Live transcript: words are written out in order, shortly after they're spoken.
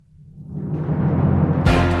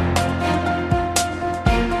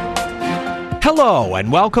Hello and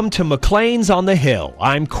welcome to Maclean's on the Hill.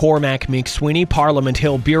 I'm Cormac McSweeney, Parliament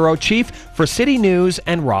Hill Bureau Chief for City News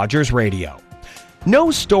and Rogers Radio.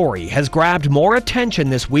 No story has grabbed more attention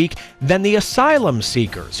this week than the asylum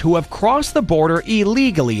seekers who have crossed the border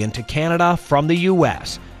illegally into Canada from the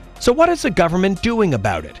U.S. So what is the government doing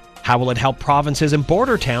about it? How will it help provinces and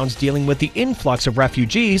border towns dealing with the influx of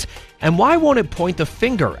refugees? And why won't it point the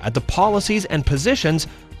finger at the policies and positions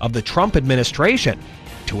of the Trump administration?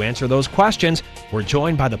 To answer those questions, we're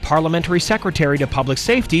joined by the Parliamentary Secretary to Public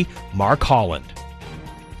Safety, Mark Holland.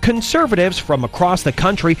 Conservatives from across the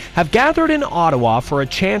country have gathered in Ottawa for a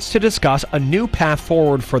chance to discuss a new path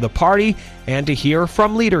forward for the party and to hear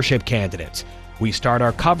from leadership candidates. We start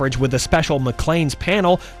our coverage with a special Maclean's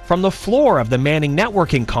panel from the floor of the Manning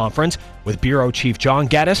Networking Conference with Bureau Chief John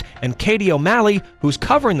Geddes and Katie O'Malley, who's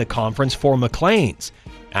covering the conference for Maclean's.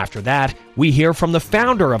 After that, we hear from the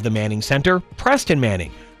founder of the Manning Centre, Preston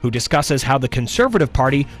Manning, who discusses how the Conservative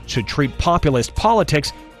Party should treat populist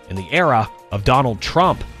politics in the era of Donald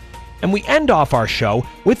Trump. And we end off our show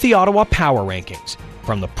with the Ottawa Power Rankings.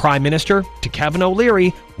 From the Prime Minister to Kevin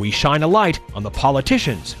O'Leary, we shine a light on the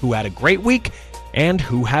politicians who had a great week and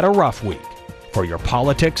who had a rough week. For your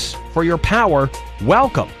politics, for your power,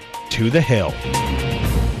 welcome to the Hill.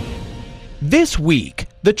 This week,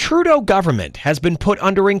 the Trudeau government has been put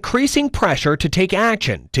under increasing pressure to take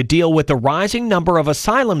action to deal with the rising number of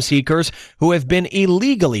asylum seekers who have been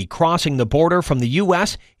illegally crossing the border from the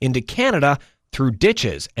U.S. into Canada through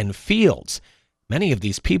ditches and fields. Many of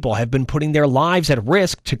these people have been putting their lives at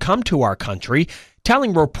risk to come to our country,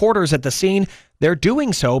 telling reporters at the scene they're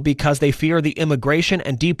doing so because they fear the immigration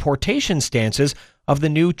and deportation stances of the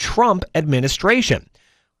new Trump administration.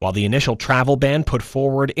 While the initial travel ban put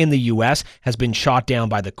forward in the U.S. has been shot down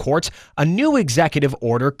by the courts, a new executive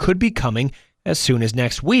order could be coming as soon as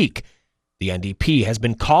next week. The NDP has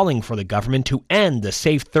been calling for the government to end the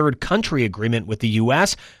Safe Third Country agreement with the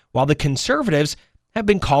U.S., while the Conservatives have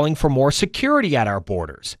been calling for more security at our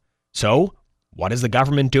borders. So, what is the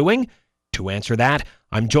government doing? To answer that,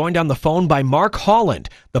 I'm joined on the phone by Mark Holland,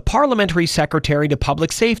 the Parliamentary Secretary to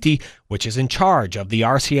Public Safety, which is in charge of the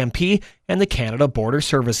RCMP and the Canada Border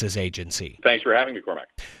Services Agency. Thanks for having me, Cormac.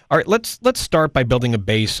 All right, let's start by building a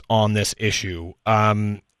base on this issue.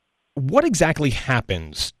 What exactly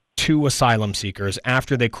happens to asylum seekers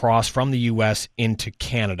after they cross from the U.S. into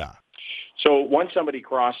Canada? So once somebody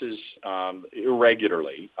crosses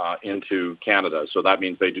irregularly into Canada, so that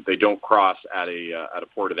means they don't cross at a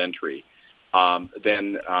port of entry,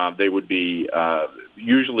 then they would be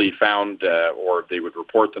usually found or they would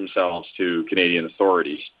report themselves to Canadian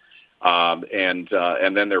authorities, and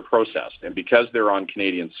then they're processed. And because they're on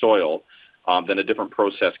Canadian soil, then a different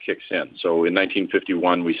process kicks in. So in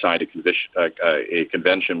 1951, we signed a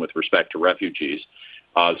convention with respect to refugees.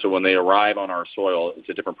 So when they arrive on our soil, it's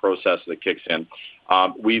a different process that kicks in.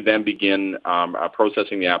 We then begin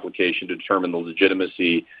processing the application to determine the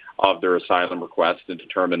legitimacy of their asylum request and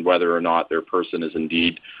determine whether or not their person is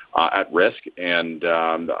indeed at risk. And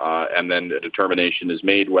then a determination is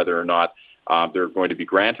made whether or not they're going to be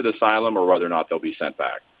granted asylum or whether or not they'll be sent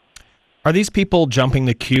back. Are these people jumping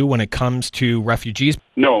the queue when it comes to refugees?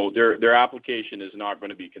 No, their application is not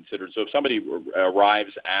going to be considered. So if somebody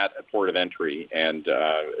arrives at a port of entry and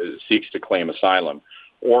seeks to claim asylum,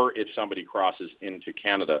 or if somebody crosses into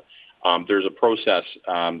Canada, there's a process.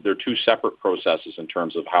 There are two separate processes in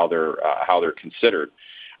terms of how they're considered.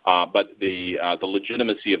 But the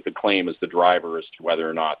legitimacy of the claim is the driver as to whether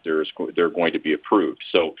or not they're going to be approved.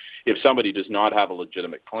 So if somebody does not have a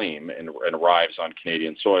legitimate claim and arrives on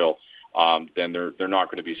Canadian soil, then they're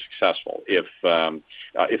not going to be successful.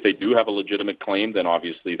 If they do have a legitimate claim, then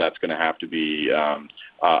obviously that's going to have to be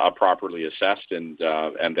properly assessed and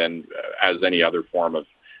then, as any other form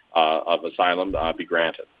of asylum, be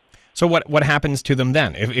granted. So what happens to them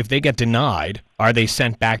then? If they get denied, are they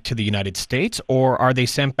sent back to the United States or are they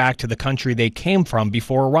sent back to the country they came from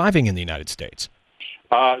before arriving in the United States?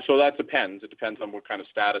 So that depends. It depends on what kind of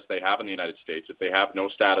status they have in the United States. If they have no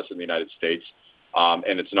status in the United States,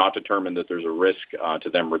 and it's not determined that there's a risk to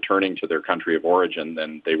them returning to their country of origin,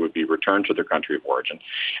 then they would be returned to their country of origin.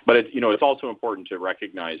 But it's also important to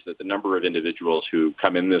recognize that the number of individuals who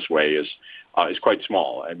come in this way is quite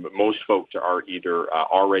small. And most folks are either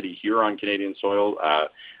already here on Canadian soil,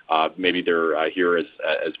 maybe they're here as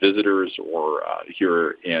visitors or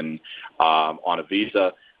here on a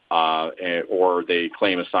visa, or they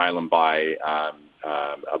claim asylum by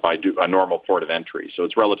a normal port of entry. So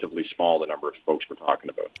it's relatively small, the number of folks we're talking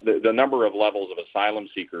about. The number of levels of asylum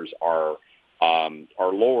seekers are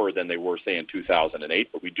are lower than they were, say, in 2008,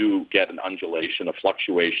 but we do get an undulation, a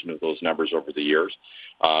fluctuation of those numbers over the years.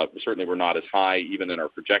 Certainly we're not as high even in our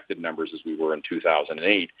projected numbers as we were in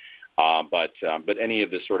 2008. But any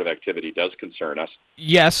of this sort of activity does concern us.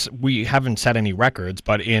 Yes, we haven't set any records,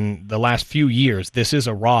 but in the last few years, this is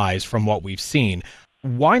a rise from what we've seen.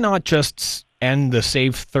 Why not just end the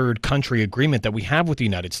Safe Third Country agreement that we have with the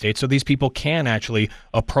United States so these people can actually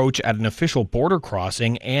approach at an official border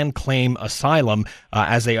crossing and claim asylum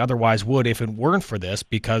as they otherwise would if it weren't for this?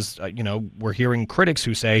 Because, we're hearing critics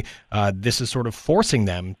who say this is sort of forcing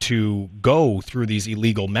them to go through these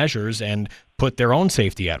illegal measures and put their own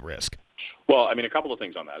safety at risk. Well, a couple of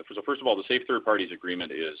things on that. So first of all, the Safe Third Parties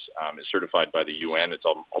Agreement is certified by the UN. It's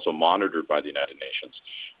also monitored by the United Nations,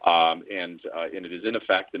 and it is in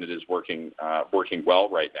effect, and it is working well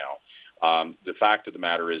right now. The fact of the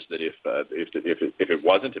matter is that if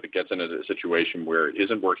it gets into a situation where it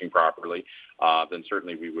isn't working properly, then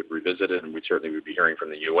certainly we would revisit it, and we certainly would be hearing from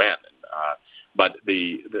the UN. But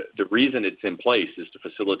the reason it's in place is to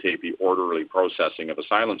facilitate the orderly processing of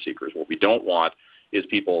asylum seekers. What we don't want is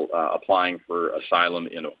people applying for asylum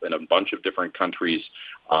in a bunch of different countries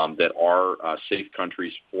that are safe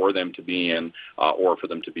countries for them to be in, or for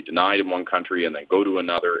them to be denied in one country and then go to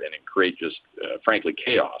another, and it create just, frankly,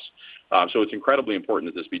 chaos. So it's incredibly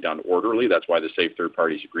important that this be done orderly. That's why the Safe Third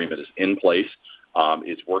Parties Agreement is in place.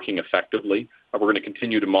 It's working effectively. We're going to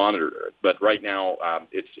continue to monitor it. But right now,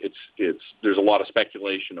 there's a lot of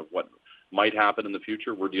speculation of what might happen in the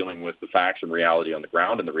future. We're dealing with the facts and reality on the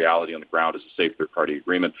ground, and the reality on the ground is the Safe Third Party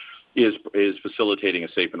Agreement is facilitating a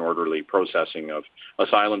safe and orderly processing of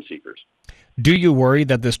asylum seekers. Do you worry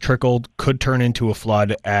that this trickle could turn into a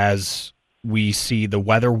flood as we see the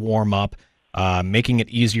weather warm up, making it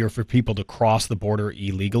easier for people to cross the border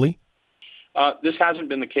illegally? This hasn't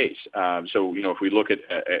been the case. So, if we look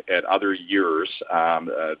at other years,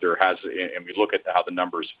 there has, and we look at how the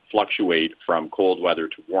numbers fluctuate from cold weather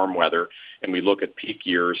to warm weather, and we look at peak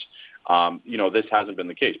years, this hasn't been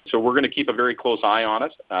the case. So we're going to keep a very close eye on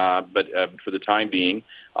it, but for the time being,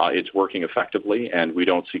 it's working effectively, and we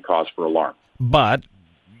don't see cause for alarm. But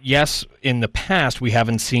yes, in the past, we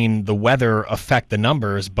haven't seen the weather affect the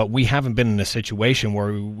numbers, but we haven't been in a situation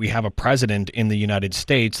where we have a president in the United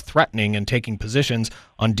States threatening and taking positions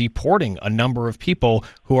on deporting a number of people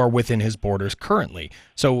who are within his borders currently.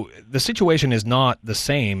 So the situation is not the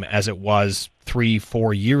same as it was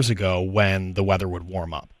 3-4 years ago when the weather would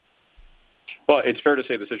warm up. Well, it's fair to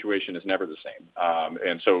say the situation is never the same.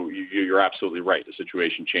 And so you're absolutely right. The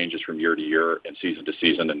situation changes from year to year and season to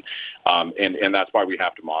season. And that's why we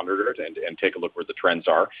have to monitor it and take a look where the trends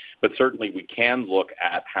are. But certainly we can look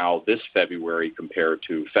at how this February compared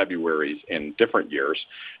to Februaries in different years,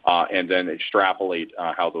 and then extrapolate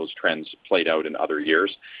how those trends played out in other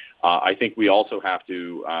years. I think we also have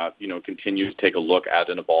to, continue to take a look at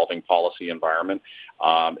an evolving policy environment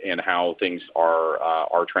and how things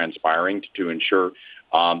are transpiring to ensure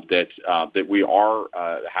that we are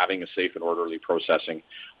having a safe and orderly processing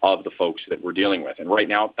of the folks that we're dealing with. And right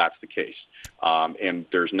now, that's the case. And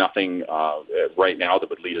there's nothing right now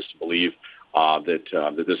that would lead us to believe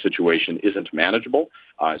that this situation isn't manageable.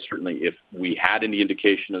 Certainly, if we had any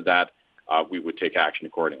indication of that, we would take action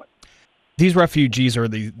accordingly. These refugees or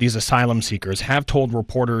these asylum seekers have told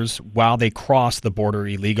reporters while they cross the border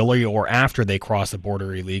illegally or after they cross the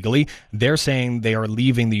border illegally, they're saying they are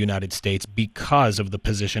leaving the United States because of the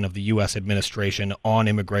position of the U.S. administration on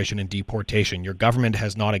immigration and deportation. Your government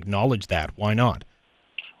has not acknowledged that. Why not?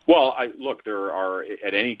 Well, look, there are,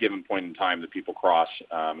 at any given point in time that people cross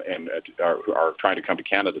and are trying to come to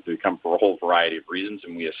Canada, they come for a whole variety of reasons,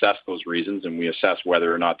 and we assess those reasons, and we assess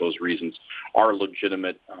whether or not those reasons are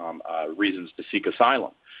legitimate reasons to seek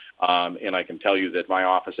asylum. And I can tell you that my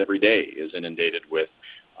office every day is inundated with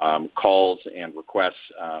calls and requests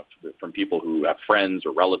from people who have friends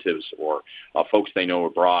or relatives or folks they know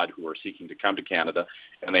abroad who are seeking to come to Canada,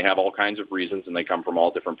 and they have all kinds of reasons, and they come from all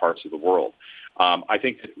different parts of the world. I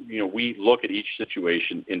think that, we look at each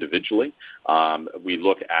situation individually. We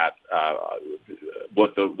look at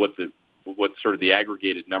what sort of the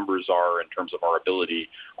aggregated numbers are in terms of our ability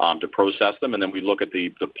to process them, and then we look at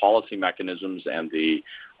the policy mechanisms and the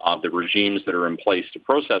regimes that are in place to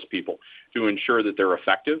process people to ensure that they're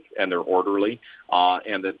effective and they're orderly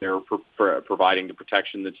and that they're providing the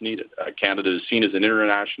protection that's needed. Canada is seen as an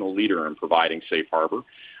international leader in providing safe harbor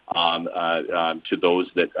to those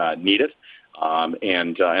that need it,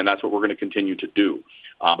 and that's what we're going to continue to do.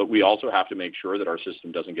 But we also have to make sure that our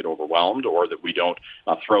system doesn't get overwhelmed or that we don't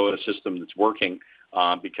throw at a system that's working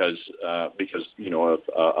because of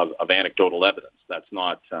anecdotal evidence. That's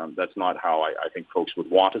not how I think folks would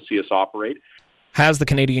want to see us operate. Has the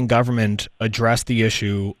Canadian government addressed the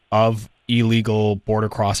issue of illegal border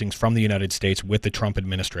crossings from the United States with the Trump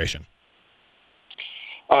administration?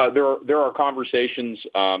 There are conversations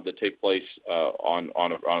that take place on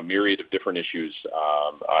a myriad of different issues.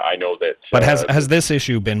 I know that. But has this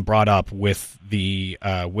issue been brought up with the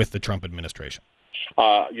Trump administration?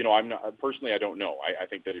 I'm not, personally, I don't know. I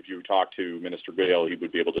think that if you talk to Minister Goodale, he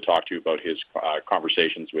would be able to talk to you about his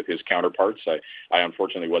conversations with his counterparts. I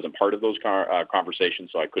unfortunately wasn't part of those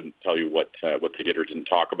conversations, so I couldn't tell you what they did or didn't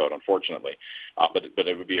talk about, unfortunately. But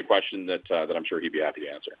it would be a question that I'm sure he'd be happy to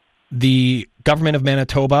answer. The government of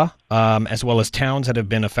Manitoba, as well as towns that have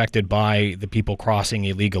been affected by the people crossing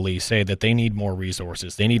illegally, say that they need more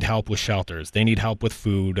resources. They need help with shelters. They need help with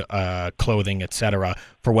food, clothing, etc.,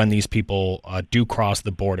 for when these people do cross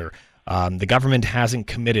the border. The government hasn't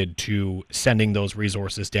committed to sending those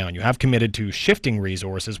resources down. You have committed to shifting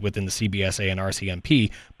resources within the CBSA and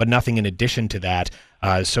RCMP, but nothing in addition to that.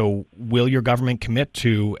 So will your government commit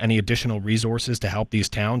to any additional resources to help these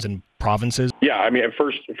towns and provinces? Yeah, I mean,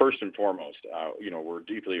 first and foremost, we're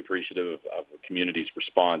deeply appreciative of the community's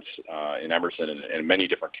response in Emerson and many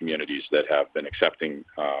different communities that have been accepting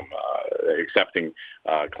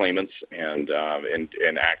claimants and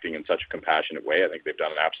acting in such a compassionate way. I think they've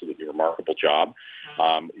done an absolutely remarkable job.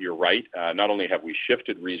 You're right. Not only have we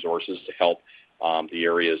shifted resources to help the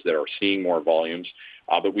areas that are seeing more volumes,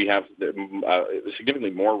 but we have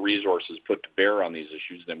significantly more resources put to bear on these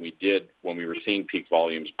issues than we did when we were seeing peak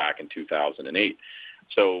volumes back in 2008.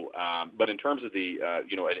 So, but in terms of the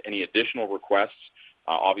any additional requests,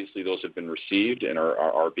 obviously those have been received and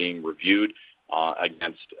are being reviewed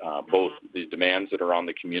against both the demands that are on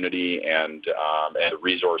the community and the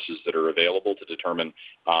resources that are available to determine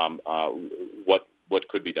what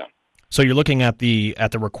could be done. So you're looking at the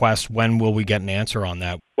request. When will we get an answer on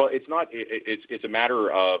that? Well, it's not. It's a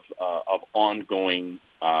matter of ongoing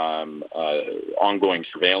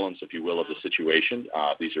surveillance, if you will, of the situation.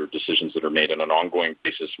 These are decisions that are made on an ongoing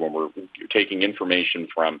basis when we're taking information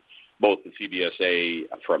from both the CBSA,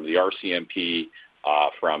 from the RCMP,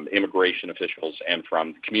 from immigration officials, and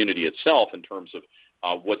from the community itself in terms of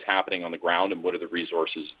what's happening on the ground and what are the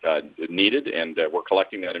resources needed. And we're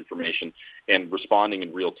collecting that information and responding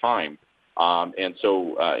in real time. And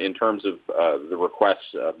so in terms of the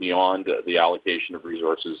requests beyond the allocation of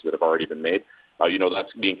resources that have already been made,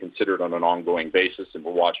 that's being considered on an ongoing basis, and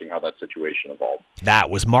we're watching how that situation evolves. That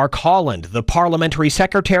was Mark Holland, the Parliamentary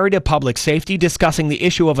Secretary to Public Safety, discussing the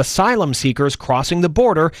issue of asylum seekers crossing the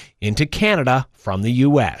border into Canada from the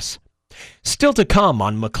U.S. Still to come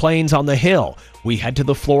on Maclean's on the Hill, we head to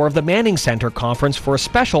the floor of the Manning Centre Conference for a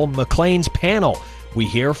special Maclean's panel. We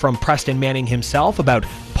hear from Preston Manning himself about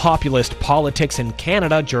populist politics in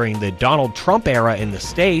Canada during the Donald Trump era in the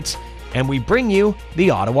States, and we bring you the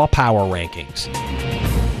Ottawa Power Rankings.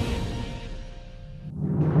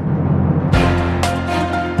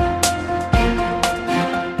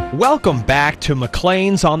 Welcome back to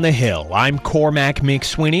Maclean's on the Hill. I'm Cormac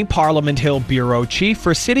McSweeney, Parliament Hill Bureau Chief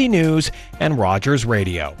for City News and Rogers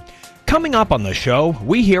Radio. Coming up on the show,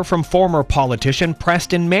 we hear from former politician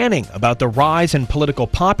Preston Manning about the rise in political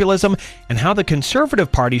populism and how the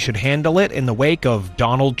Conservative Party should handle it in the wake of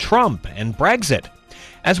Donald Trump and Brexit.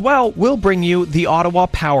 As well, we'll bring you the Ottawa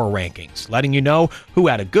Power Rankings, letting you know who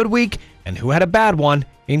had a good week and who had a bad one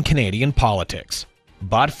in Canadian politics.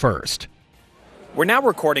 But first, we're now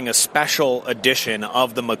recording a special edition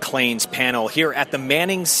of the Maclean's panel here at the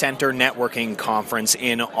Manning Centre Networking Conference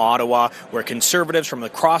in Ottawa, where Conservatives from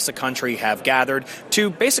across the country have gathered to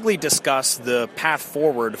basically discuss the path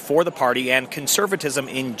forward for the party and Conservatism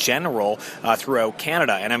in general throughout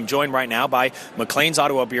Canada. And I'm joined right now by Maclean's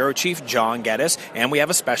Ottawa Bureau Chief John Geddes, and we have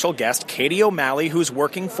a special guest, Katie O'Malley, who's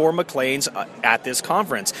working for Maclean's at this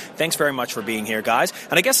conference. Thanks very much for being here, guys.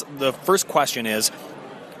 And I guess the first question is,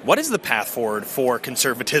 what is the path forward for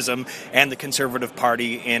Conservatism and the Conservative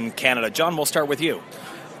Party in Canada? John, we'll start with you.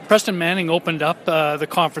 Preston Manning opened up the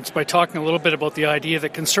conference by talking a little bit about the idea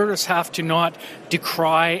that Conservatives have to not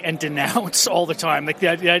decry and denounce all the time. Like the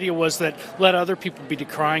idea was that let other people be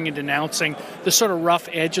decrying and denouncing the sort of rough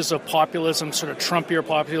edges of populism, sort of Trump-era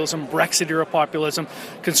populism, Brexit-era populism.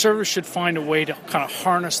 Conservatives should find a way to kind of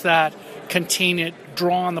harness that, contain it,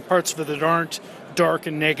 draw on the parts of it that aren't dark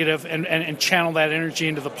and negative and channel that energy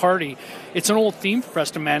into the party. It's an old theme for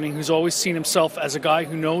Preston Manning, who's always seen himself as a guy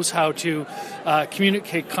who knows how to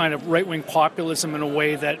communicate kind of right-wing populism in a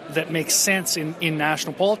way that makes sense in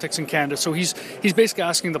national politics in Canada. So he's basically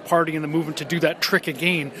asking the party and the movement to do that trick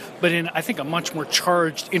again, but in, I think, a much more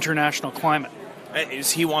charged international climate.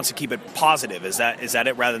 He wants to keep it positive. Is that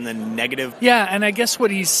it rather than negative? Yeah, and I guess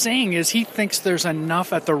what he's saying is he thinks there's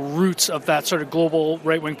enough at the roots of that sort of global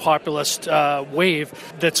right-wing populist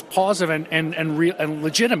wave that's positive and real and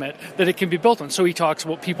legitimate that it can be built on. So he talks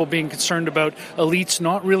about people being concerned about elites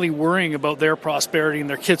not really worrying about their prosperity and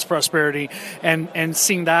their kids' prosperity, and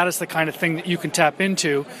seeing that as the kind of thing that you can tap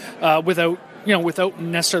into without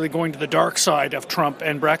necessarily going to the dark side of Trump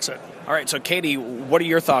and Brexit. All right, so Katie, what are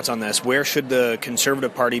your thoughts on this? Where should the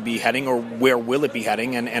Conservative Party be heading, or where will it be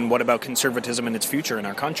heading, and what about conservatism and its future in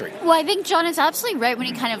our country? Well, I think John is absolutely right when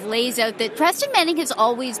he kind of lays out that Preston Manning has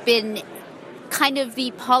always been kind of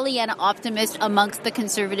the Pollyanna optimist amongst the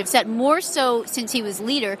Conservative set, more so since he was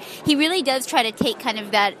leader. He really does try to take kind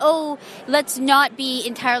of that, let's not be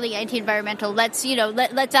entirely anti-environmental. Let's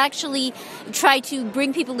actually try to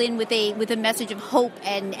bring people in with a message of hope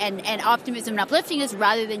and optimism and upliftingness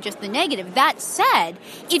rather than just the negative. That said,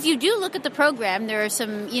 if you do look at the program, there are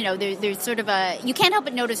some, there's sort of you can't help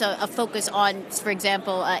but notice a focus on, for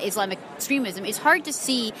example, Islamic extremism. It's hard to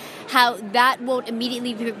see how that won't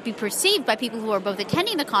immediately be perceived by people who are both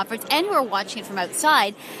attending the conference and who are watching it from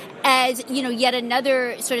outside as, yet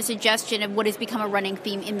another sort of suggestion of what has become a running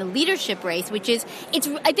theme in the leadership race, which is,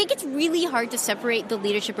 I think it's really hard to separate the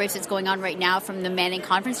leadership race that's going on right now from the Manning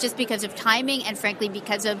Conference just because of timing and, frankly,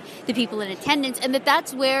 because of the people in attendance, and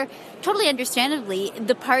that's where, totally understandably,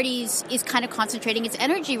 the party is kind of concentrating its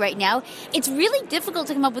energy right now. It's really difficult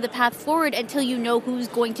to come up with a path forward until you know who's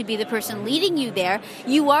going to be the person leading you there.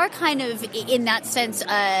 You are kind of, in that sense,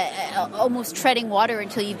 almost treading water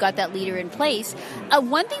until you've got that leader in place.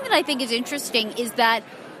 One thing that I think is interesting is that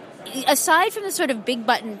aside from the sort of big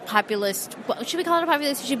button populist, should we call it a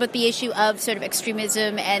populist issue, but the issue of sort of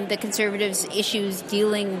extremism and the Conservatives' issues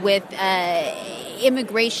dealing with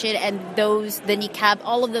immigration and the niqab,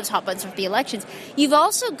 all of those hot buttons for the elections, you've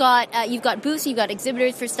also got booths, you've got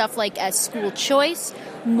exhibitors for stuff like school choice,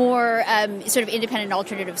 more sort of independent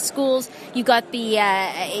alternative schools. You've got the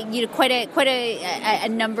quite a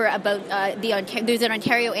number about there's an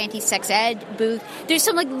Ontario anti-sex ed booth. There's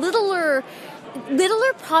some like littler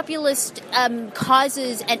populist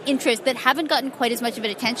causes and interests that haven't gotten quite as much of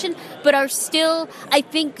an attention, but are still, I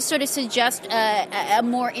think, sort of suggest a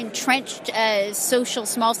more entrenched social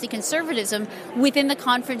small c conservatism within the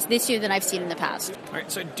conference this year than I've seen in the past. All right,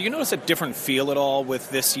 so do you notice a different feel at all with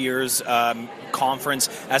this year's conference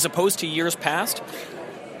as opposed to years past?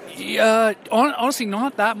 Yeah, honestly,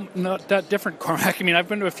 not that different, Cormac. I mean, I've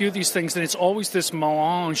been to a few of these things, and it's always this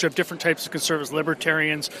melange of different types of conservatives,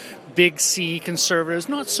 libertarians, big C conservatives,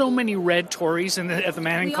 not so many red Tories at the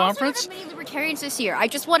Manning Conference. We also have many libertarians this year. I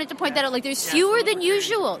just wanted to point that out. Like, there's fewer than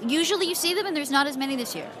usual. Usually you see them, and there's not as many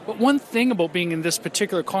this year. But one thing about being in this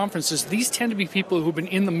particular conference is these tend to be people who've been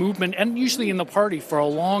in the movement and usually in the party for a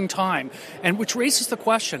long time, and which raises the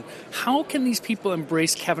question, how can these people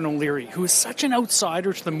embrace Kevin O'Leary, who is such an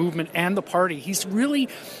outsider to the movement and the party?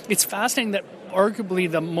 It's fascinating that arguably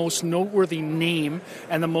the most noteworthy name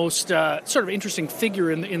and the most sort of interesting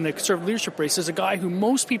figure in the Conservative leadership race is a guy who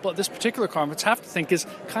most people at this particular conference have to think is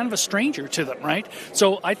kind of a stranger to them, right?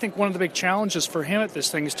 So I think one of the big challenges for him at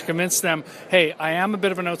this thing is to convince them, hey, I am a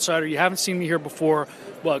bit of an outsider. You haven't seen me here before.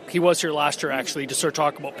 Well, he was here last year, actually, to sort of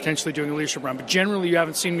talk about potentially doing a leadership run. But generally, you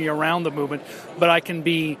haven't seen me around the movement. But I can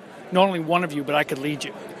be not only one of you, but I could lead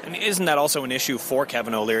you. And isn't that also an issue for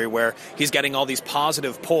Kevin O'Leary, where he's getting all these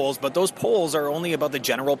positive polls, but those polls are only about the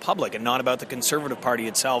general public and not about the Conservative Party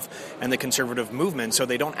itself and the Conservative movement, so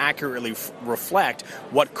they don't accurately reflect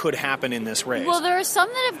what could happen in this race? Well, there are some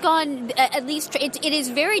that have gone, at least, it is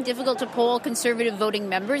very difficult to poll Conservative voting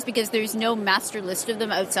members because there's no master list of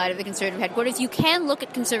them outside of the Conservative headquarters. You can look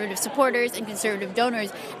at Conservative supporters and Conservative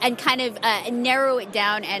donors and kind of narrow it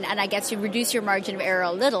down and I guess you reduce your margin of error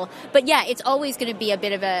a little. But yeah, it's always going to be a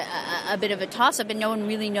bit of a toss-up, and no one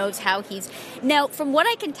really knows how he's... Now, from what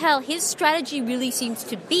I can tell, his strategy really seems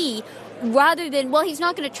to be, rather than, well, he's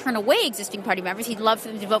not going to turn away existing party members. He'd love for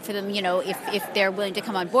them to vote for them, if they're willing to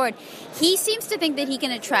come on board. He seems to think that he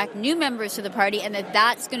can attract new members to the party and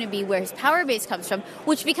that's going to be where his power base comes from,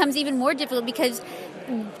 which becomes even more difficult because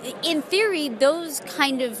in theory, those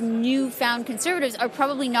kind of newfound conservatives are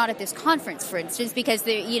probably not at this conference, for instance, because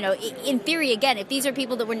they're, in theory, again, if these are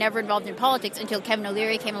people that were never involved in politics until Kevin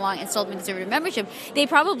O'Leary came along and sold them conservative membership, they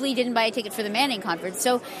probably didn't buy a ticket for the Manning Conference.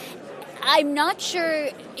 So I'm not sure.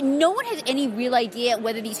 No one has any real idea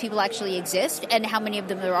whether these people actually exist and how many of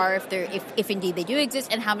them there are, if indeed they do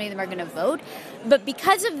exist, and how many of them are going to vote. But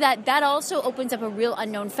because of that, that also opens up a real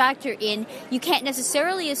unknown factor in you can't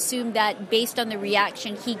necessarily assume that based on the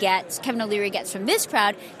reaction Kevin O'Leary gets from this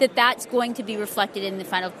crowd, that that's going to be reflected in the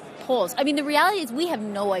final polls. I mean, the reality is we have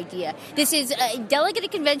no idea. This is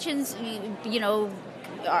delegate conventions,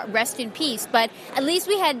 rest in peace, but at least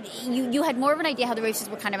we had you had more of an idea how the races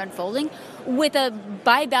were kind of unfolding. With a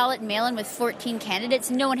by-ballot mail-in with 14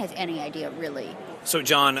 candidates, no one has any idea, really. So,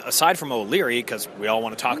 John, aside from O'Leary, because we all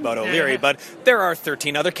want to talk about O'Leary, but there are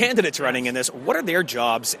 13 other candidates running in this. What are their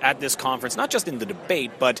jobs at this conference, not just in the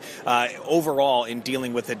debate, but overall in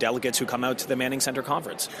dealing with the delegates who come out to the Manning Center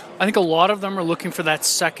Conference? I think a lot of them are looking for that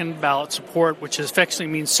second ballot support, which effectively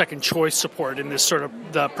means second choice support in this sort of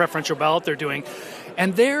the preferential ballot they're doing.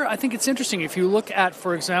 And there, I think it's interesting. If you look at,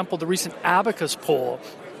 for example, the recent Abacus poll,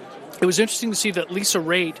 it was interesting to see that Lisa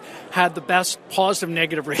Raitt had the best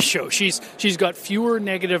positive-negative ratio. She's got fewer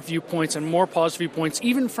negative viewpoints and more positive viewpoints,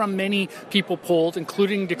 even from many people polled,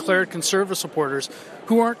 including declared Conservative supporters,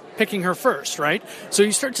 who aren't picking her first, right? So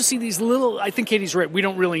you start to see these little, I think Katie's right, we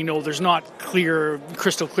don't really know, there's not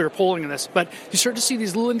crystal clear polling in this, but you start to see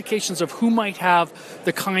these little indications of who might have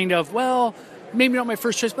the kind of, well, maybe not my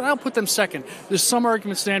first choice, but I'll put them second. There's some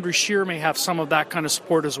arguments that Andrew Scheer may have some of that kind of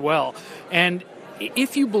support as well. And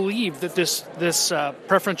if you believe that this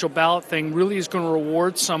preferential ballot thing really is going to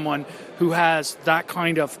reward someone who has that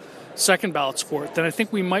kind of second ballot support, then I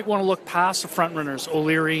think we might want to look past the frontrunners,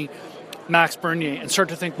 O'Leary, Max Bernier, and start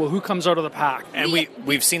to think, well, who comes out of the pack? And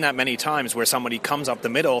we've seen that many times where somebody comes up the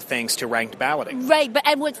middle thanks to ranked balloting. Right,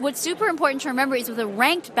 and what's super important to remember is with a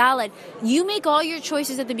ranked ballot, you make all your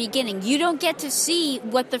choices at the beginning. You don't get to see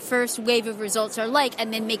what the first wave of results are like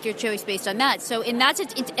and then make your choice based on that. So in that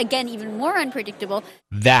sense, it's again even more unpredictable.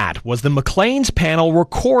 That was the Maclean's panel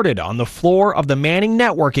recorded on the floor of the Manning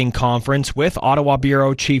Networking Conference with Ottawa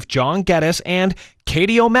Bureau Chief John Geddes and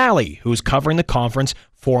Katie O'Malley, who's covering the conference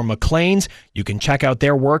for Maclean's. You can check out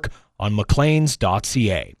their work on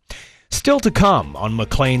macleans.ca. Still to come on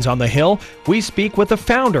Maclean's on the Hill, we speak with the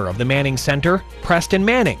founder of the Manning Center, Preston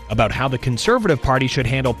Manning, about how the Conservative Party should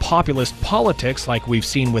handle populist politics like we've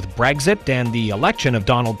seen with Brexit and the election of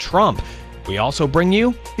Donald Trump. We also bring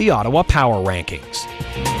you the Ottawa Power Rankings.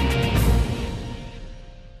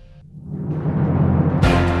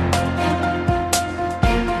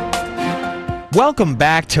 Welcome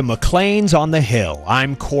back to Maclean's on the Hill.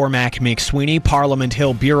 I'm Cormac McSweeney, Parliament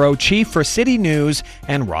Hill Bureau Chief for City News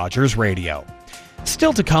and Rogers Radio.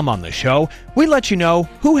 Still to come on the show, we let you know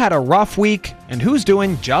who had a rough week and who's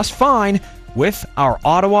doing just fine with our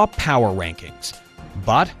Ottawa Power Rankings.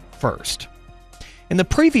 But first, in the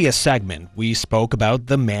previous segment, we spoke about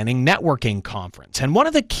the Manning Networking Conference, and one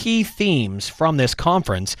of the key themes from this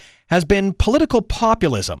conference has been political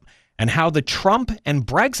populism and how the Trump and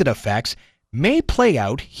Brexit effects may play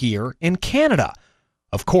out here in Canada.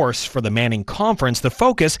 Of course, for the Manning Conference, the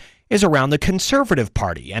focus is around the Conservative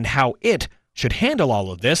Party and how it should handle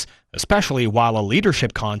all of this, especially while a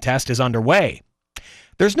leadership contest is underway.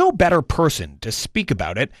 There's no better person to speak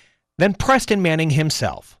about it than Preston Manning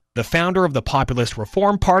himself, the founder of the Populist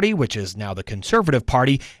Reform Party, which is now the Conservative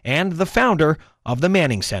Party, and the founder of the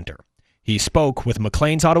Manning Center. He spoke with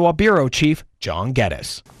Maclean's Ottawa Bureau Chief John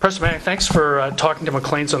Geddes. President Manning, thanks for talking to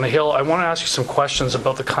Maclean's on the Hill. I want to ask you some questions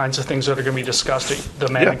about the kinds of things that are going to be discussed at the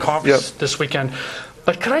Manning Conference this weekend.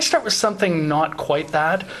 But could I start with something not quite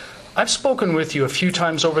that? I've spoken with you a few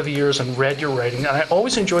times over the years and read your writing, and I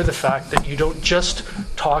always enjoy the fact that you don't just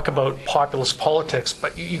talk about populist politics,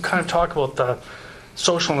 but you kind of talk about the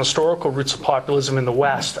social and historical roots of populism in the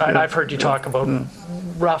West. I've heard you talk about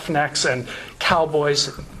roughnecks and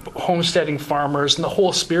cowboys, homesteading farmers, and the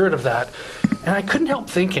whole spirit of that. And I couldn't help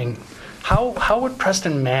thinking, how would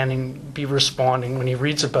Preston Manning be responding when he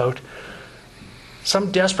reads about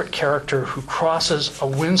some desperate character who crosses a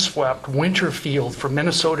windswept winter field from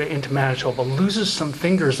Minnesota into Manitoba, loses some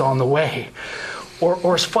fingers on the way,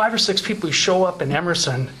 or 5 or 6 people who show up in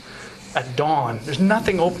Emerson at dawn. There's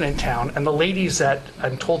nothing open in town, and the ladies at,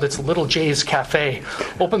 I'm told it's Little Jay's Cafe,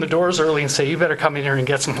 open the doors early and say, you better come in here and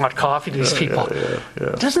get some hot coffee to these people.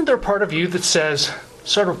 Isn't there part of you that says,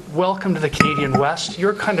 sort of, welcome to the Canadian West?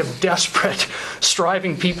 You're kind of desperate,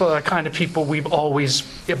 striving people, the kind of people we've always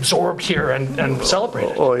absorbed here and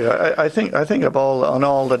celebrated. Oh yeah, I think of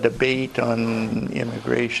all the debate on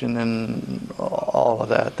immigration and all of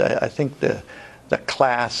that. I think the the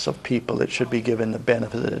class of people that should be given the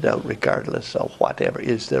benefit of the doubt regardless of whatever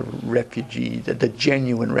is the refugee, the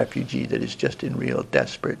genuine refugee that is just in real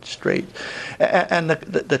desperate straits. And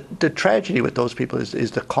the tragedy with those people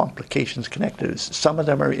is the complications connected. Some of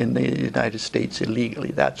them are in the United States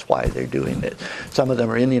illegally. That's why they're doing it. Some of them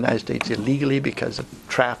are in the United States illegally because of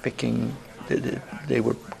trafficking. They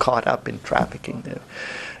were caught up in trafficking.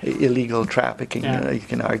 Illegal trafficking. You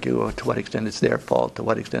can argue to what extent it's their fault, to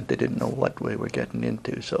what extent they didn't know what they were getting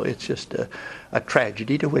into. So it's just a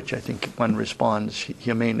tragedy to which I think one responds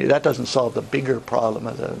humanely. That doesn't solve the bigger problem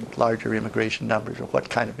of the larger immigration numbers or what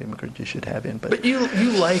kind of immigrants you should have in. But you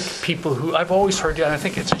like people who, I've always heard you, and I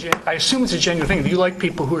think I assume it's a genuine thing, you like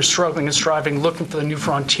people who are struggling and striving, looking for the new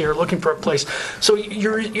frontier, looking for a place. So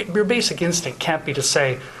your basic instinct can't be to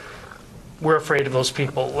say, we're afraid of those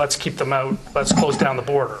people. Let's keep them out. Let's close down the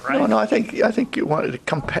border, right? No. I think you want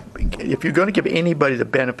to if you're going to give anybody the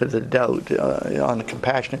benefit of the doubt on the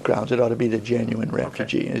compassionate grounds, it ought to be the genuine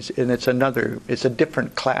refugee, and it's a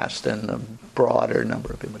different class than the broader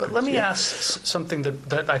number of immigrants. But let me ask something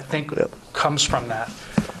that I think comes from that.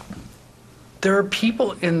 There are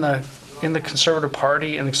people in the Conservative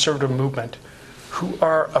Party and the Conservative movement who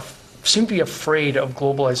seem to be afraid of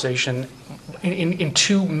globalization in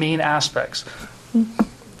two main aspects.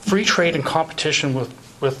 Free trade and competition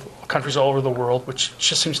with countries all over the world, which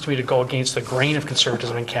just seems to me to go against the grain of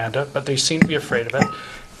conservatism in Canada, but they seem to be afraid of it.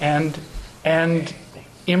 And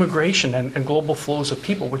immigration and global flows of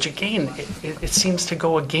people, which again, it seems to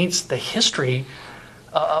go against the history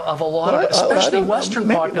of a lot of, especially Western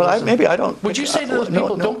populism. Maybe I don't. Would you say to those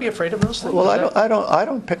people, don't be afraid of those things? Well, I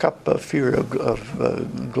don't pick up a fear of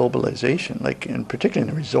globalization, like particularly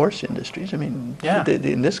in the resource industries. I mean,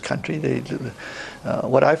 in this country,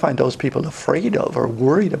 what I find those people afraid of or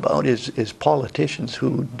worried about is politicians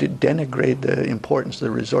who denigrate the importance of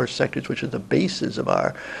the resource sectors, which are the basis of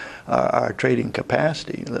our trading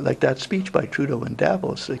capacity. Like that speech by Trudeau in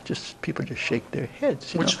Davos, people just shake their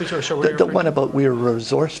heads. Which speech? The one about we're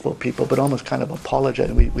resourceful people, but almost kind of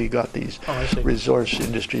apologize. We got these resource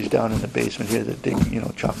industries down in the basement here that dig,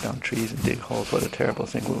 chop down trees and dig holes. What a terrible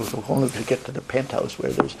thing. We're only to get to the penthouse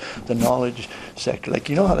where there's the knowledge sector. Like,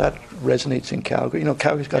 how that resonates in Calgary?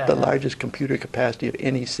 Calgary's got the largest computer capacity of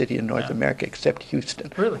any city in North America except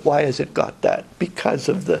Houston. Really? Why has it got that? Because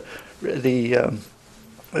of the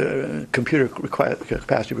computer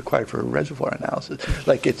capacity required for reservoir analysis.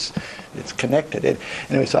 Like it's connected.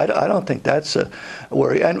 Anyway, so I don't think that's a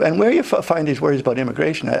worry. And where you find these worries about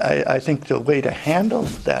immigration, I think the way to handle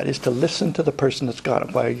that is to listen to the person that's got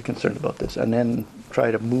it. Why are you concerned about this? And then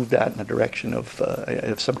try to move that in the direction of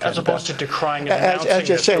some kind of... As opposed to decrying and denouncing. As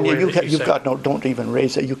you're saying, you've got don't even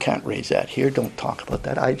raise that. You can't raise that here. Don't talk about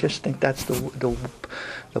that. I just think that's the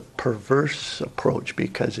perverse approach,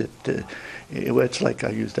 because it's like I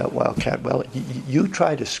used that wildcat well. You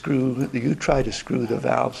try to screw the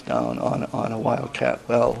valves down on a wildcat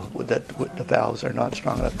well that the valves are not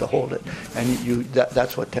strong enough to hold it, and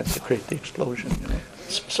that's what tends to create the explosion.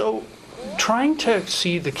 So, trying to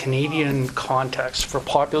see the Canadian context for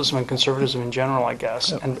populism and conservatism in general, I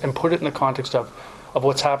guess, and put it in the context of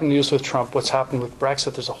what's happened to us with Trump, what's happened with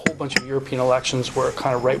Brexit. There's a whole bunch of European elections where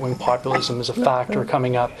kind of right-wing populism is a factor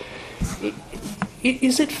coming up.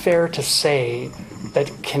 Is it fair to say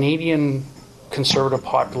that Canadian conservative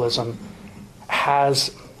populism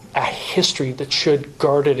has a history that should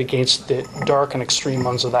guard it against the dark and extreme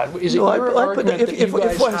ones of that? Is it your argument that you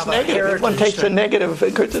guys have a heritage? If one takes a negative, I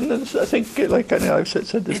think, like I've said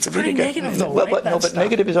this. It's pretty negative, though, right? But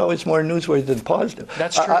negative is always more newsworthy than positive.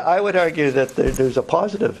 That's true. I would argue that there's a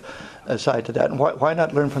positive side to that, and why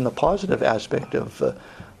not learn from the positive aspect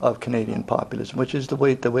of Canadian populism, which is the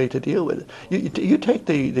way to deal with it. You take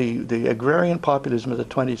the agrarian populism of the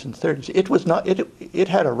 20s and 30s. It was not. It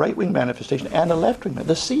had a right-wing manifestation and a left-wing.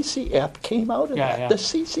 The CCF came out of that. Yeah. The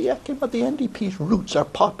CCF came out. The NDP's roots are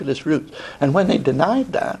populist roots, and when they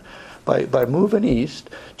denied that by moving east,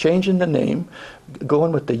 changing the name,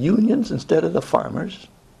 going with the unions instead of the farmers,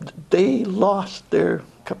 they lost their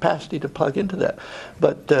capacity to plug into that.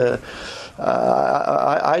 But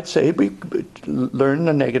I'd say we learn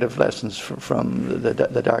the negative lessons from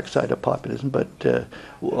the dark side of populism, but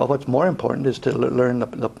what's more important is to learn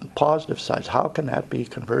the positive sides. How can that be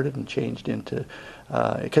converted and changed into,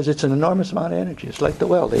 because it's an enormous amount of energy. It's like the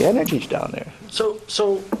well, the energy's down there.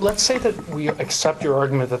 So let's say that we accept your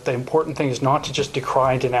argument that the important thing is not to just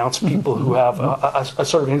decry and denounce people who have a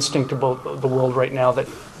sort of instinct about the world right now that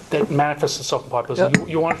manifests itself in populism.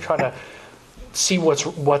 You want to try to see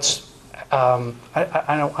what's I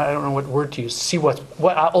don't know what word to use. See what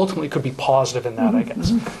ultimately could be positive in that, I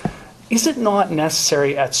guess. Is it not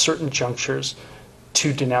necessary at certain junctures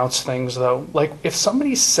to denounce things, though. Like, if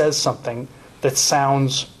somebody says something that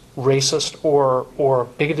sounds racist or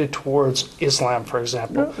bigoted towards Islam, for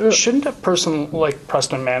example, shouldn't a person like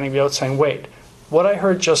Preston Manning be out saying, wait, what I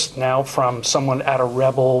heard just now from someone at a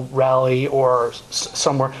rebel rally or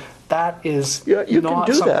somewhere, that is you not can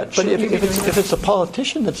do something. that, but if it's a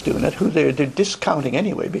politician that's doing it, who they're discounting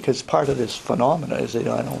anyway, because part of this phenomena is I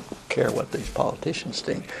don't care what these politicians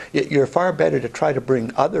think. You're far better to try to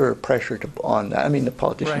bring other pressure on that. I mean, the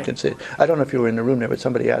politician can say, I don't know if you were in the room there, but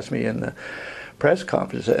somebody asked me in the press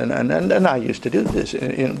conference, and I used to do this.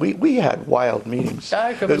 We had wild meetings.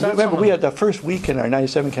 Remember, we had the first week in our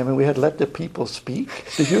 97 campaign, we had Let the People Speak.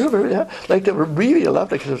 Did you ever, like, they were really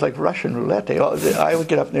lovely because it was like Russian roulette. I would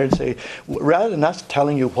get up there and say, rather than us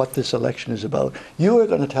telling you what this election is about, you are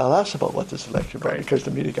going to tell us about what this election is about, because the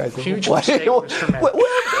media guys think, huge mistake, Mr. Mann.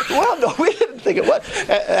 well, no, we didn't think it was.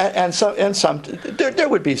 And some there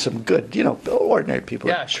would be some good, ordinary people.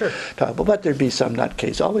 Yeah, sure. But there'd be some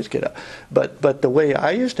nutcase always get up. But the way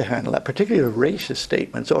I used to handle that, particularly racist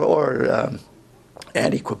statements or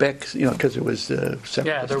anti-Quebec, because there was there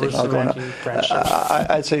was all going on.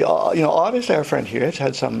 I'd say, obviously our friend here has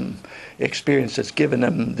had some experience that's given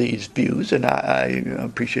him these views, and I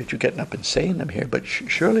appreciate you getting up and saying them here. But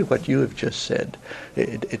surely what you have just said,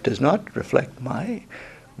 it does not reflect my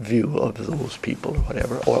view of those people or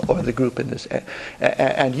whatever, or the group in this,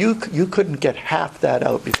 and you couldn't get half that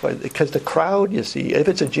out before, because the crowd, you see, if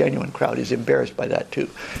it's a genuine crowd, is embarrassed by that too,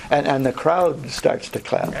 and the crowd starts to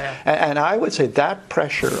clap, and I would say that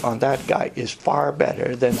pressure on that guy is far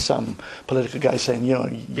better than some political guy saying,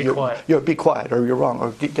 be quiet, or you're wrong,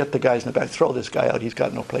 or get the guys in the back, throw this guy out, he's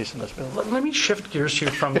got no place in this building. Let me shift gears here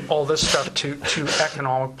from all this stuff to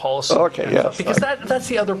economic policy. Okay, yes. Because that's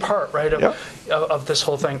the other part, right, of this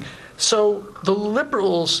whole thing. So the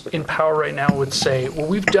Liberals in power right now would say, well,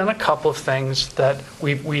 we've done a couple of things that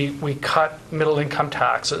we cut middle income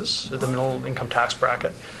taxes, the middle income tax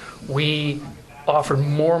bracket. We offered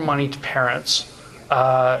more money to parents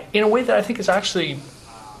in a way that I think is actually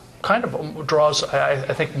kind of draws,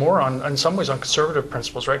 I think, more on, in some ways, on conservative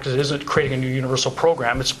principles, right? Because it isn't creating a new universal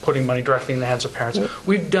program, it's putting money directly in the hands of parents.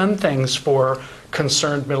 We've done things for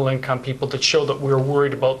concerned middle-income people that show that we're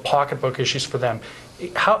worried about pocketbook issues for them.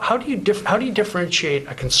 How do you differentiate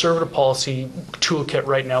a conservative policy toolkit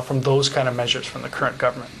right now from those kind of measures from the current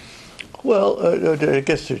government? Well, I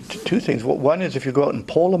guess there are two things. One is if you go out and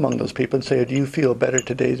poll among those people and say, do you feel better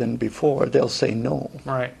today than before, they'll say no.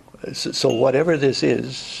 Right. So whatever this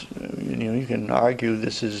is, you can argue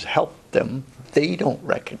this has helped them. They don't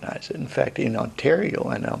recognize it. In fact, in Ontario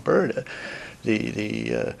and Alberta, this,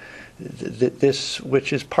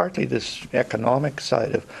 which is partly this economic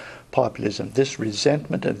side of populism, this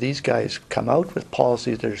resentment of these guys come out with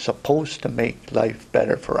policies that are supposed to make life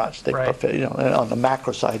better for us. They, on the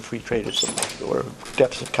macro side, free trade is supposed to, or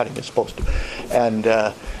deficit cutting is supposed to, and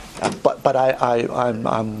but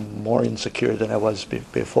I'm more insecure than I was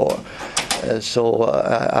before. So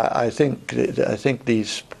I think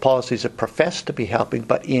these policies that profess to be helping,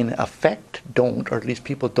 but in effect don't, or at least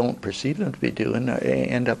people don't perceive them to be doing,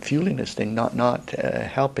 end up fueling this thing, not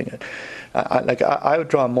helping it. I would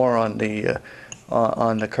draw more on the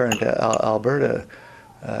current Alberta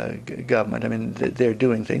government. I mean, they're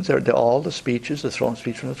doing things. All the speeches, the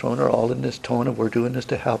speech from the throne, are all in this tone of "we're doing this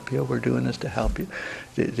to help you. We're doing this to help you."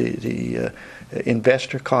 The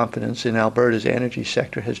investor confidence in Alberta's energy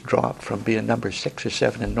sector has dropped from being number 6 or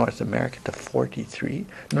 7 in North America to 43.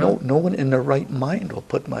 No one in their right mind will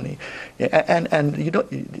put money, and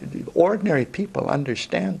ordinary people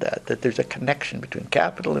understand that there's a connection between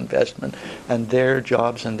capital investment and their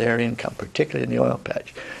jobs and their income, particularly in the oil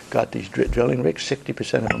patch. Got these drilling rigs,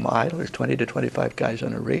 60% of them idle. There's 20 to 25 guys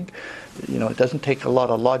on a rig. It doesn't take a lot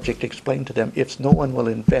of logic to explain to them. If no one will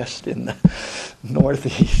invest in the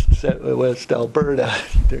northeast, west Alberta,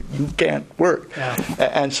 you can't work. Yeah.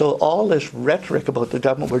 And so all this rhetoric about the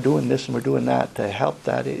government, we're doing this and we're doing that to help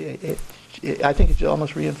that, I think it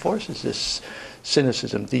almost reinforces this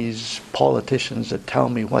cynicism. These politicians that tell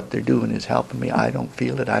me what they're doing is helping me, I don't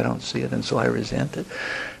feel it, I don't see it, and so I resent it.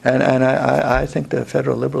 And I think the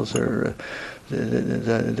federal Liberals are,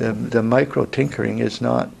 the micro tinkering is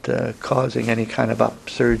not causing any kind of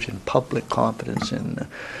upsurge in public confidence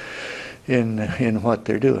in what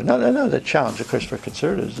they're doing. Now the challenge, of course, for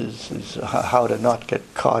Conservatives is how to not get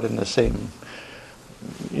caught in the same,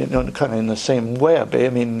 kind of in the same web. I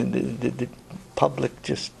mean, the public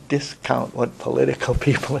just discount what political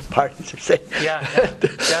people and parties are saying. Yeah,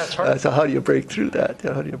 it's hard. So how do you break through that?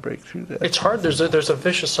 It's hard. There's a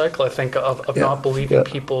vicious cycle, I think, of not believing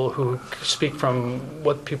people who speak from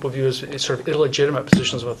what people view as sort of illegitimate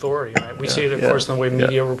positions of authority. Right? We see it, of course, in the way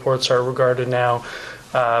media reports are regarded now.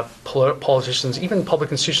 Politicians, even public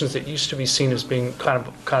institutions that used to be seen as being kind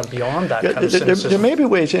of beyond that kind of cynicism. There may be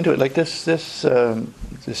ways into it, like this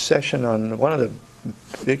session on one of the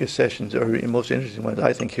biggest sessions, or most interesting ones,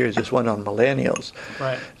 I think, here is this one on millennials.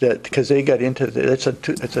 Right. That because they got into it's a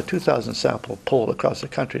 2,000 sample poll across the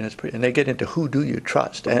country, and they get into who do you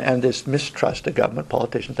trust, and this mistrust of government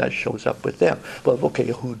politicians that shows up with them. Well, okay,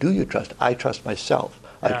 who do you trust? I trust myself.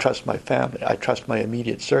 I trust my family. I trust my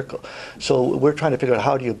immediate circle. So we're trying to figure out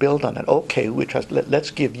how do you build on that. Okay, we trust.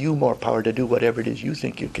 Let's give you more power to do whatever it is you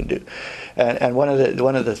think you can do. And one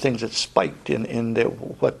of the things that spiked in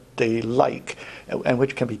what they like, and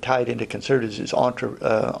which can be tied into conservatives, is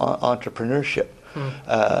entrepreneurship.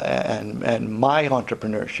 And my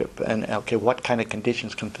entrepreneurship, and okay, what kind of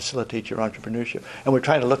conditions can facilitate your entrepreneurship? And we're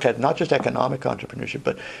trying to look at not just economic entrepreneurship,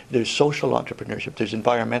 but there's social entrepreneurship, there's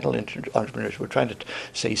environmental entrepreneurship. We're trying to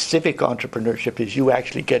say civic entrepreneurship is you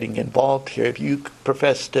actually getting involved here. If you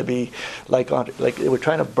profess to be like we're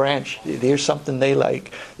trying to branch. Here's something they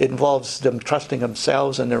like. It involves them trusting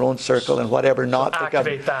themselves and their own circle and whatever. Not so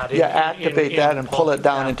activate that. Activate that and pull it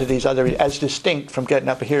down into these other, as distinct from getting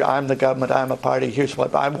up here. I'm the government. I'm a party. Here's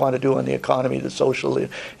what I want to do on the economy, the social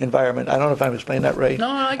environment. I don't know if I'm explaining that right. No,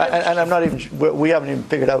 I get it. And I'm not even. We haven't even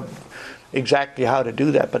figured out exactly how to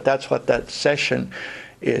do that. But that's what that session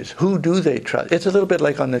is. Who do they trust? It's a little bit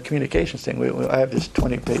like on the communications thing. I have this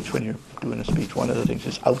 20-page when you're doing a speech. One of the things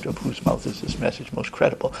is out of whose mouth is this message most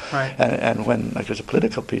credible? Right. And when there's a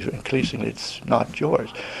political piece, increasingly it's not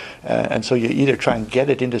yours. And so you either try and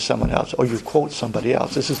get it into someone else, or you quote somebody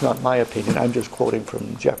else. This is not my opinion. I'm just quoting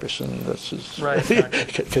from Jefferson. This is right,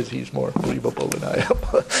 because he's more believable than I am.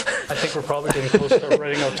 I think we're probably getting close to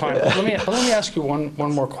running out of time. Let me ask you one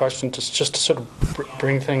more question, just to sort of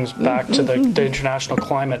bring things back to the international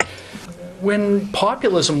climate. When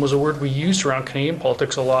populism was a word we used around Canadian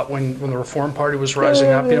politics a lot, when the Reform Party was rising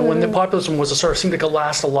up, when the populism was seemed like a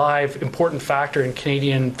last alive important factor in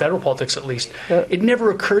Canadian federal politics, at least, it never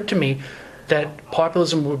occurred to me that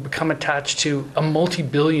populism would become attached to a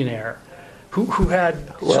multi-billionaire who had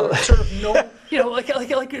sort of no, how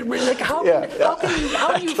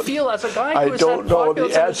do you feel as a guy who has had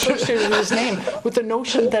populism associated with his name with the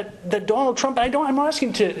notion that Donald Trump, I'm not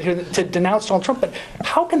asking to denounce Donald Trump, but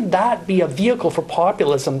how can that be a vehicle for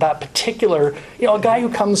populism, that particular, a guy who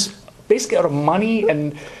comes basically out of money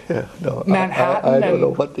and Manhattan? I don't know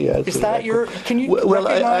what the answer is. That can you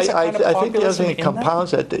recognize that kind of I think the other thing that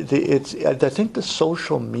compounds that. I think the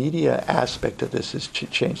social media aspect of this has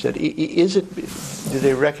changed. That do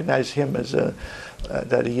they recognize him as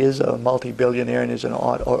that he is a multi-billionaire and is an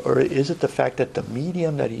odd, or is it the fact that the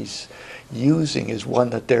medium that he's using is one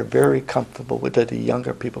that they're very comfortable with, that the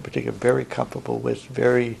younger people particularly are very comfortable with,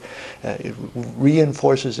 it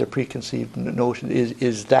reinforces their preconceived notion?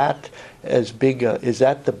 Is that as big is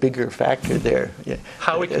that the bigger factor there? Yeah.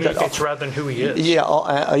 How he communicates rather than who he is.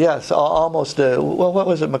 Yeah, yes, almost. What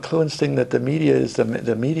was it, McLuhan's thing, that the media is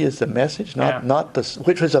the message, not the,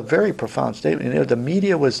 which was a very profound statement. The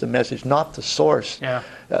media was the message, not the source. Yeah.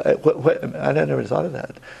 I never thought of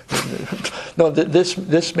that. No,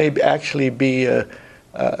 this may actually be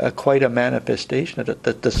quite a manifestation of it,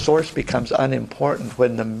 that the source becomes unimportant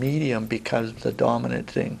when the medium becomes the dominant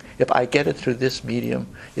thing. If I get it through this medium,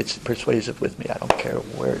 it's persuasive with me. I don't care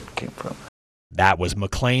where it came from. That was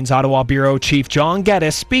Maclean's Ottawa Bureau Chief John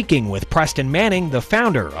Geddes speaking with Preston Manning, the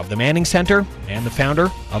founder of the Manning Centre and the founder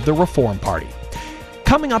of the Reform Party.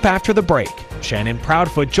 Coming up after the break, Shannon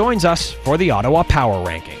Proudfoot joins us for the Ottawa Power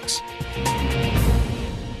Rankings.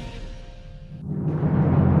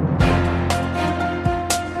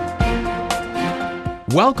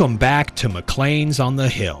 Welcome back to Maclean's on the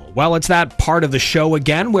Hill. Well, it's that part of the show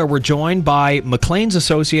again where we're joined by Maclean's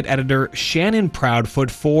Associate Editor Shannon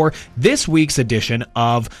Proudfoot for this week's edition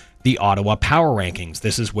of the Ottawa Power Rankings.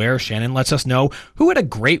 This is where Shannon lets us know who had a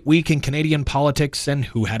great week in Canadian politics and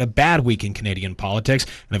who had a bad week in Canadian politics.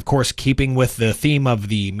 And of course, keeping with the theme of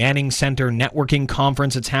the Manning Centre networking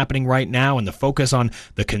conference that's happening right now and the focus on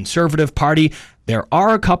the Conservative Party, there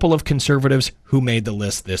are a couple of Conservatives who made the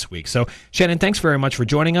list this week. So, Shannon, thanks very much for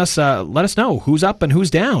joining us. Let us know who's up and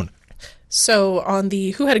who's down. So on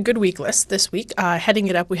the Who Had a Good Week list this week, heading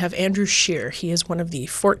it up, we have Andrew Scheer. He is one of the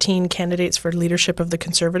 14 candidates for leadership of the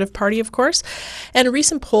Conservative Party, of course. And a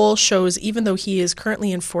recent poll shows even though he is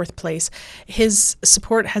currently in fourth place, his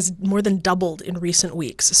support has more than doubled in recent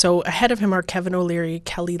weeks. So ahead of him are Kevin O'Leary,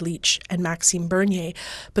 Kelly Leitch, and Maxime Bernier.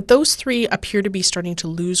 But those three appear to be starting to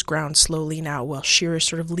lose ground slowly now, while Scheer is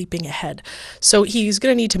sort of leaping ahead. So he's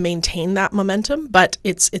going to need to maintain that momentum, but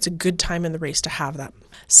it's a good time in the race to have that.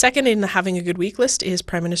 Second in the Having a Good Week list is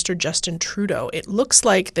Prime Minister Justin Trudeau. It looks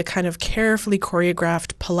like the kind of carefully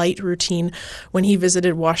choreographed, polite routine when he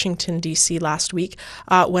visited Washington, D.C. last week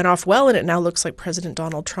went off well, and it now looks like President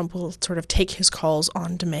Donald Trump will sort of take his calls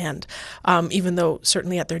on demand. Even though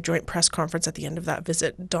certainly at their joint press conference at the end of that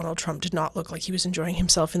visit, Donald Trump did not look like he was enjoying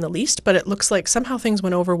himself in the least, but it looks like somehow things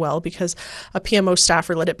went over well because a PMO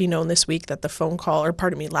staffer let it be known last week that the phone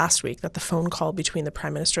call between the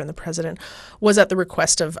Prime Minister and the President was at the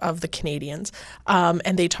request of the Canadians.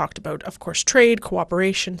 And they talked about, of course, trade,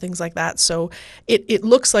 cooperation, things like that. So it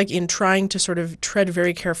looks like in trying to sort of tread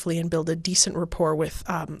very carefully and build a decent rapport with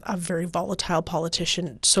a very volatile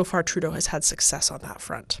politician, so far Trudeau has had success on that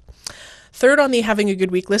front. Third on the Having a Good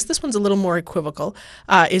Week list, this one's a little more equivocal,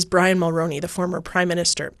 is Brian Mulroney, the former Prime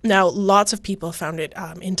Minister. Now, lots of people found it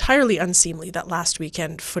entirely unseemly that last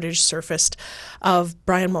weekend footage surfaced of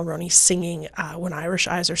Brian Mulroney singing When Irish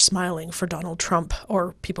Eyes Are Smiling for Donald Trump,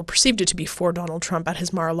 or people perceived it to be for Donald Trump at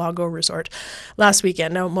his Mar-a-Lago resort last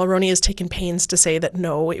weekend. Now, Mulroney has taken pains to say that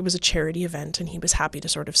no, it was a charity event and he was happy to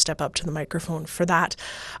sort of step up to the microphone for that.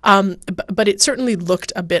 But it certainly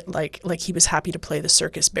looked a bit like he was happy to play the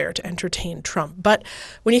circus bear to entertain Trump. But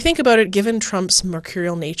when you think about it, given Trump's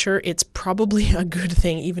mercurial nature, it's probably a good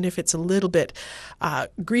thing, even if it's a little bit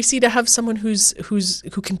greasy, to have someone who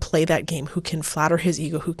can play that game, who can flatter his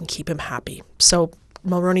ego, who can keep him happy. So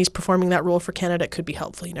Mulroney's performing that role for Canada. It could be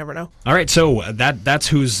helpful. You never know. All right, so that's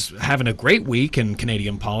who's having a great week in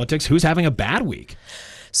Canadian politics. Who's having a bad week?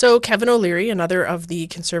 So Kevin O'Leary, another of the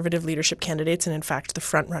Conservative leadership candidates, and in fact the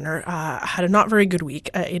front-runner, had a not very good week.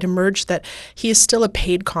 It emerged that he is still a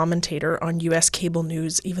paid commentator on U.S. cable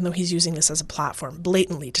news, even though he's using this as a platform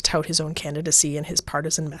blatantly to tout his own candidacy and his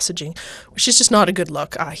partisan messaging, which is just not a good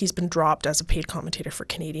look. He's been dropped as a paid commentator for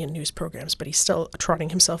Canadian news programs, but he's still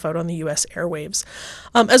trotting himself out on the U.S. airwaves.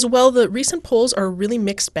 As well, the recent polls are a really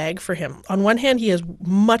mixed bag for him. On one hand, he has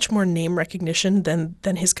much more name recognition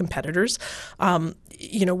than his competitors.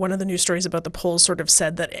 One of the news stories about the polls sort of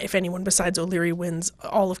said that if anyone besides O'Leary wins,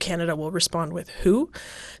 all of Canada will respond with who.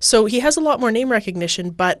 So he has a lot more name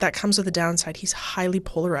recognition, but that comes with a downside. He's highly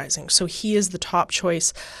polarizing. So he is the top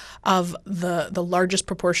choice of the largest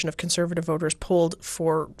proportion of Conservative voters polled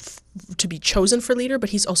to be chosen for leader,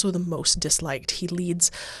 but he's also the most disliked. He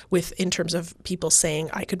leads in terms of people saying,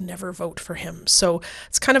 I could never vote for him. So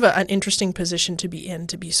it's kind of an interesting position to be in,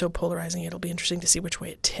 to be so polarizing. It'll be interesting to see which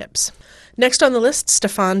way it tips. Next on the list,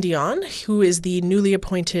 Stéphane Dion, who is the newly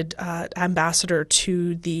appointed ambassador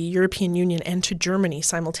to the European Union and to Germany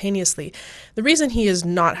simultaneously. The reason he is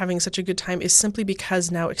not having such a good time is simply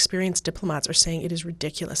because now experienced diplomats are saying it is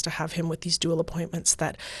ridiculous to have him with these dual appointments,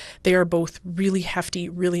 that they are both really hefty,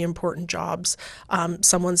 really important jobs.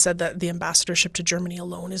 Someone said that the ambassadorship to Germany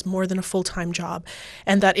alone is more than a full-time job,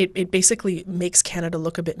 and that it basically makes Canada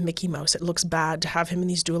look a bit Mickey Mouse. It looks bad to have him in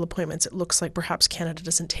these dual appointments. It looks like perhaps Canada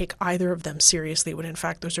doesn't take either of them seriously, when in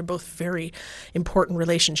fact those are both very important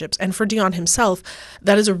relationships. And for Dion himself,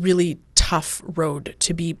 that is a really tough road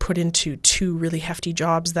to be put into, two really hefty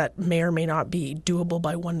jobs that may or may not be doable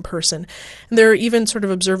by one person. And there are even sort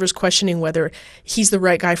of observers questioning whether he's the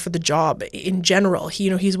right guy for the job in general.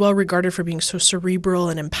 He's well regarded for being so cerebral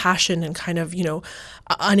and impassioned and kind of,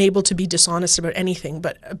 unable to be dishonest about anything.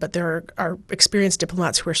 But there are experienced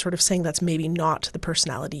diplomats who are sort of saying that's maybe not the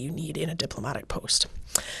personality you need in a diplomatic post.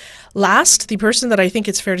 Last, the person that I think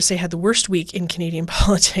it's fair to say had the worst week in Canadian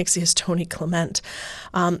politics is Tony Clement.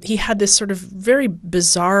 He had this sort of very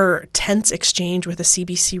bizarre, tense exchange with a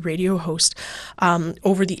CBC radio host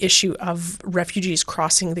over the issue of refugees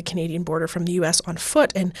crossing the Canadian border from the U.S. on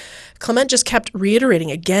foot. And Clement just kept reiterating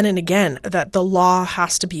again and again that the law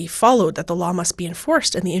has to be followed, that the law must be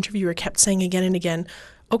enforced. And the interviewer kept saying again and again,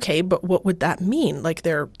 okay, but what would that mean? Like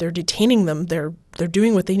they're detaining them, they're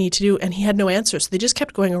doing what they need to do, and he had no answer. So they just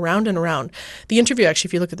kept going around and around. The interview, actually,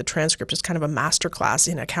 if you look at the transcript, is kind of a masterclass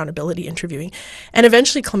in accountability interviewing. And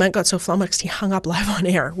eventually Clement got so flummoxed he hung up live on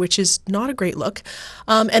air, which is not a great look.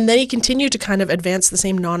 And then he continued to kind of advance the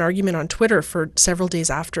same non-argument on Twitter for several days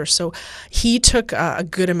after. So he took a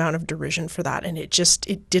good amount of derision for that, and it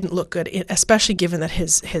didn't look good, especially given that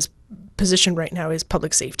his position right now is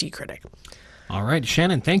public safety critic. All right,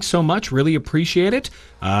 Shannon, thanks so much. Really appreciate it.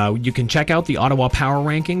 You can check out the Ottawa Power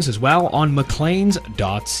Rankings as well on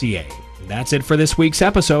macleans.ca. That's it for this week's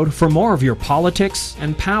episode. For more of your politics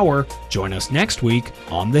and power, join us next week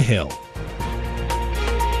on The Hill.